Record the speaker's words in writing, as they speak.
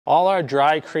All our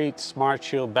Drycrete Smart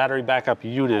Shield battery backup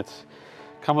units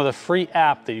come with a free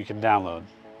app that you can download.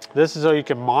 This is so you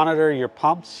can monitor your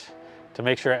pumps to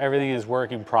make sure everything is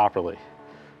working properly.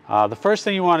 The first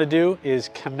thing you want to do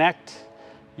is connect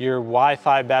your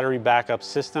Wi-Fi battery backup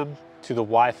system to the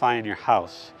Wi-Fi in your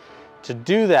house. To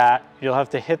do that, you'll have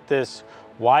to hit this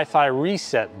Wi-Fi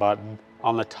reset button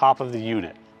on the top of the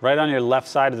unit. Right on your left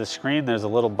side of the screen, there's a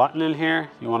little button in here.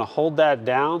 You want to hold that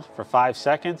down for 5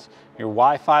 seconds. Your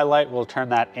Wi-Fi light will turn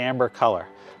that amber color.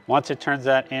 Once it turns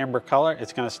that amber color,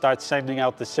 it's going to start sending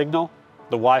out the signal,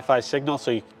 the Wi-Fi signal,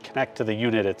 so you can connect to the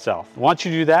unit itself. Once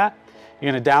you do that,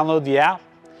 you're going to download the app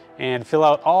and fill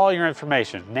out all your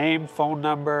information: name, phone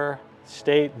number,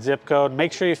 state, zip code.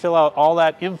 Make sure you fill out all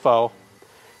that info,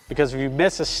 because if you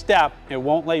miss a step, it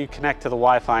won't let you connect to the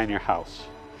Wi-Fi in your house.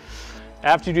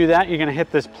 After you do that, you're going to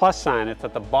hit this plus sign. It's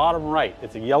at the bottom right.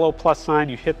 It's a yellow plus sign.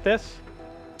 You hit this.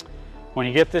 When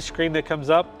you get this screen that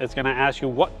comes up, it's going to ask you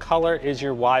what color is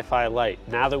your Wi-Fi light.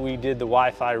 Now that we did the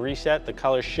Wi-Fi reset, the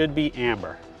color should be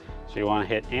amber. So you want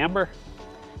to hit amber.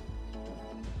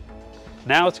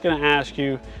 Now it's going to ask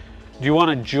you, do you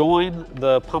want to join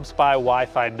the Pumps by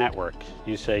Wi-Fi network?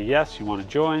 You say yes, you want to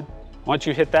join. Once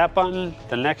you hit that button,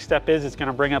 the next step is it's going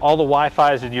to bring up all the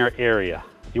Wi-Fis in your area.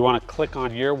 You want to click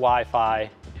on your Wi-Fi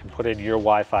and put in your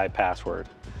Wi-Fi password.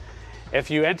 If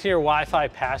you enter your Wi-Fi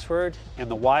password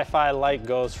and the Wi-Fi light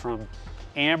goes from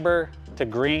amber to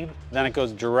green, then it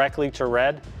goes directly to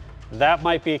red, that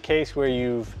might be a case where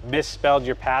you've misspelled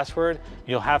your password.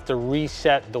 You'll have to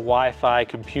reset the Wi-Fi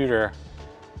computer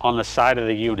on the side of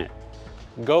the unit.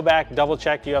 Go back, double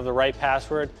check you have the right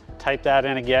password, type that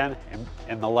in again,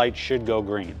 and the light should go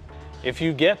green. If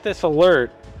you get this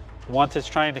alert once it's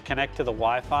trying to connect to the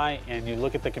Wi-Fi and you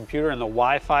look at the computer and the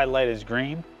Wi-Fi light is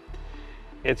green,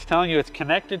 it's telling you it's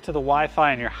connected to the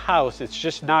Wi-Fi in your house, it's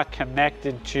just not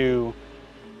connected to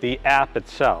the app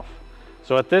itself.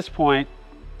 So at this point,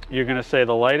 you're going to say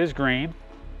the light is green.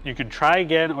 You can try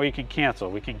again or you can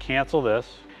cancel. We can cancel this.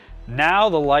 Now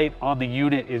the light on the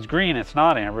unit is green, it's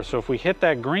not amber. So if we hit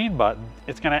that green button,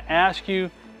 it's going to ask you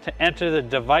to enter the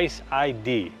device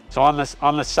ID. So on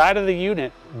the side of the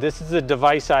unit, this is the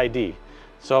device ID.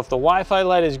 So if the Wi-Fi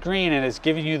light is green and it's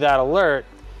giving you that alert,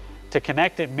 to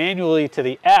connect it manually to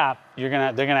the app, they're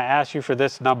gonna ask you for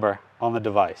this number on the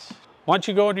device. Once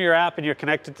you go into your app and you're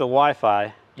connected to the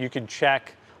Wi-Fi, you can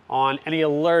check on any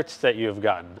alerts that you've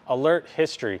gotten. Alert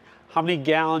history, how many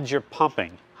gallons you're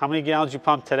pumping, how many gallons you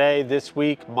pumped today, this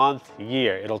week, month,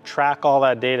 year. It'll track all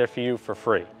that data for you for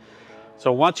free.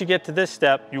 So once you get to this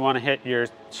step, you want to hit your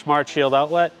Smart Shield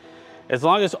outlet. As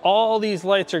long as all these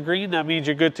lights are green, that means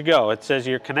you're good to go. It says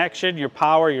your connection, your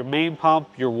power, your main pump,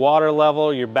 your water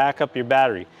level, your backup, your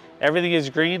battery. Everything is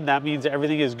green, that means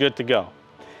everything is good to go.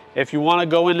 If you want to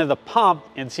go into the pump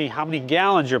and see how many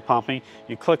gallons you're pumping,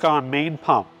 you click on main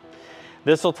pump.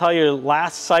 This will tell you your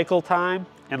last cycle time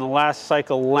and the last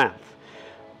cycle length.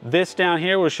 This down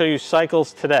here will show you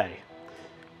cycles today.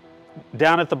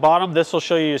 Down at the bottom, this will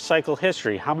show you your cycle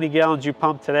history, how many gallons you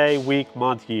pumped today, week,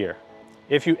 month, year.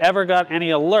 If you ever got any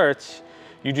alerts,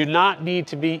 you do not need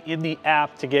to be in the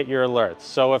app to get your alerts.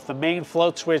 So if the main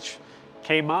float switch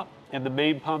came up and the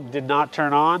main pump did not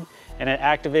turn on and it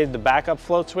activated the backup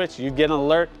float switch, you'd get an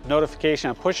alert notification,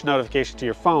 a push notification to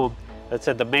your phone that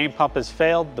said the main pump has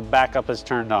failed, the backup has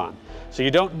turned on. So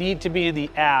you don't need to be in the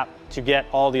app to get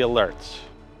all the alerts.